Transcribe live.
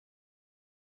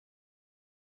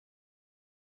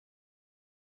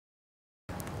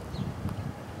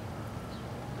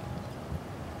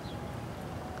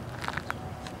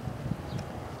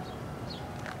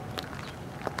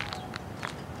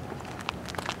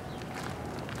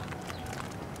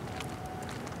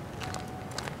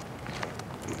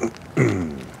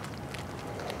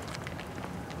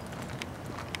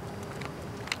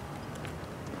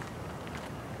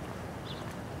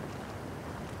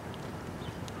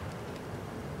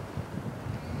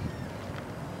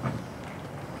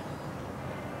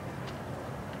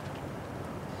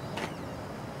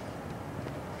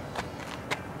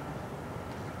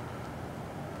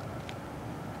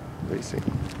racing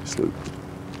sloop.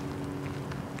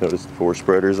 Notice the 4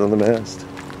 spreaders on the mast.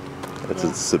 That's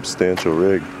a substantial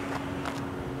rig.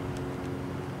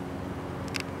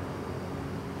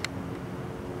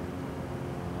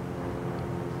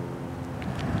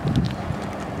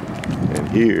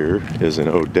 And here is an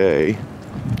O'Day.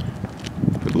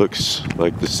 It looks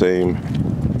like the same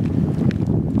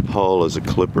hull as a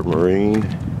Clipper Marine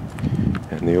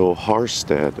and the old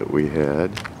Harstad that we had.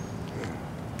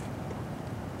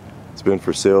 It's been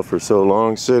for sale for so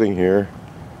long sitting here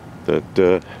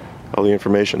that all the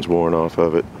information's worn off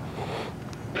of it.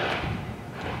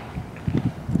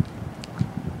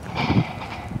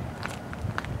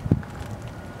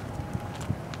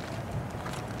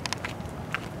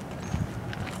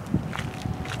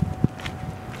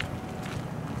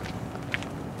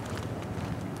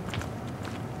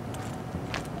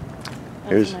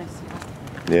 Here's, nice.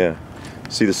 Yeah.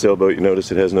 See the sailboat? You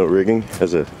notice it has no rigging.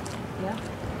 Has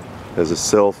a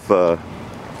self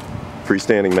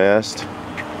freestanding mast.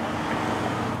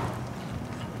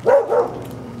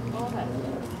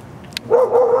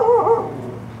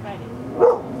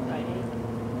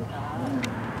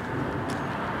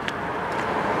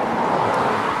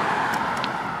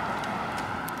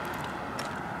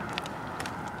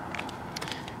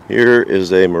 Here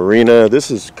is a Marina.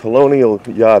 This is Colonial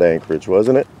Yacht Anchorage,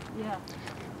 wasn't it? Yeah.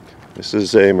 This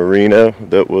is a Marina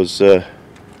that was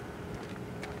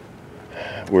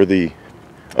where the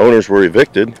owners were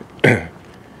evicted by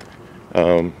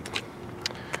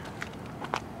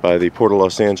the Port of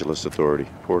Los Angeles Authority,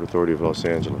 Port Authority of Los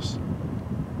Angeles.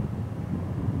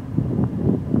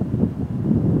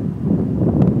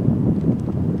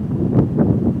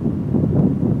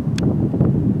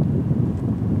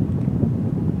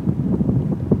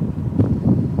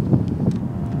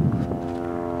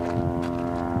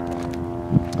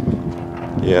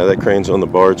 Yeah, that crane's on the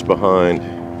barge behind.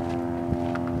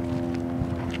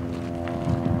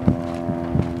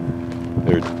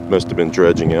 They must have been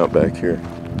dredging out back here.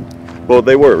 Well,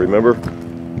 they were, remember?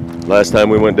 Last time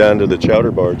we went down to the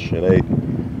chowder barge and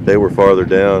ate, they were farther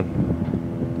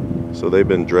down. So they've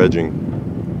been dredging.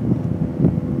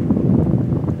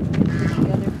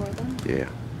 Together for them? Yeah.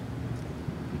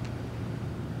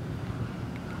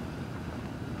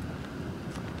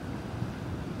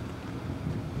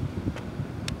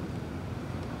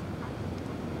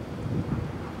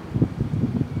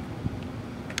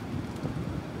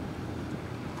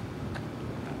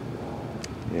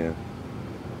 Yeah,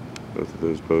 both of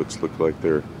those boats look like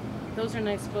they're... Those are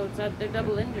nice boats. They're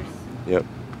double enders. Yep.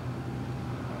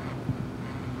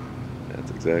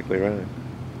 That's exactly right.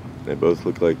 They both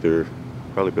look like they're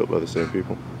probably built by the same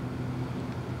people.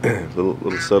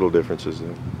 little subtle differences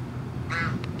though.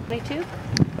 Me too?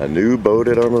 A new boat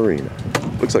at our marina.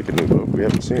 Looks like a new boat. We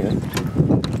haven't seen it.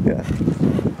 Yeah.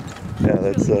 Yeah,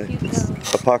 that's really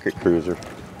a pocket cruiser.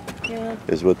 Yeah.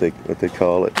 Is what they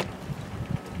call it.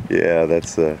 Yeah,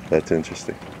 that's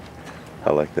interesting.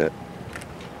 I like that.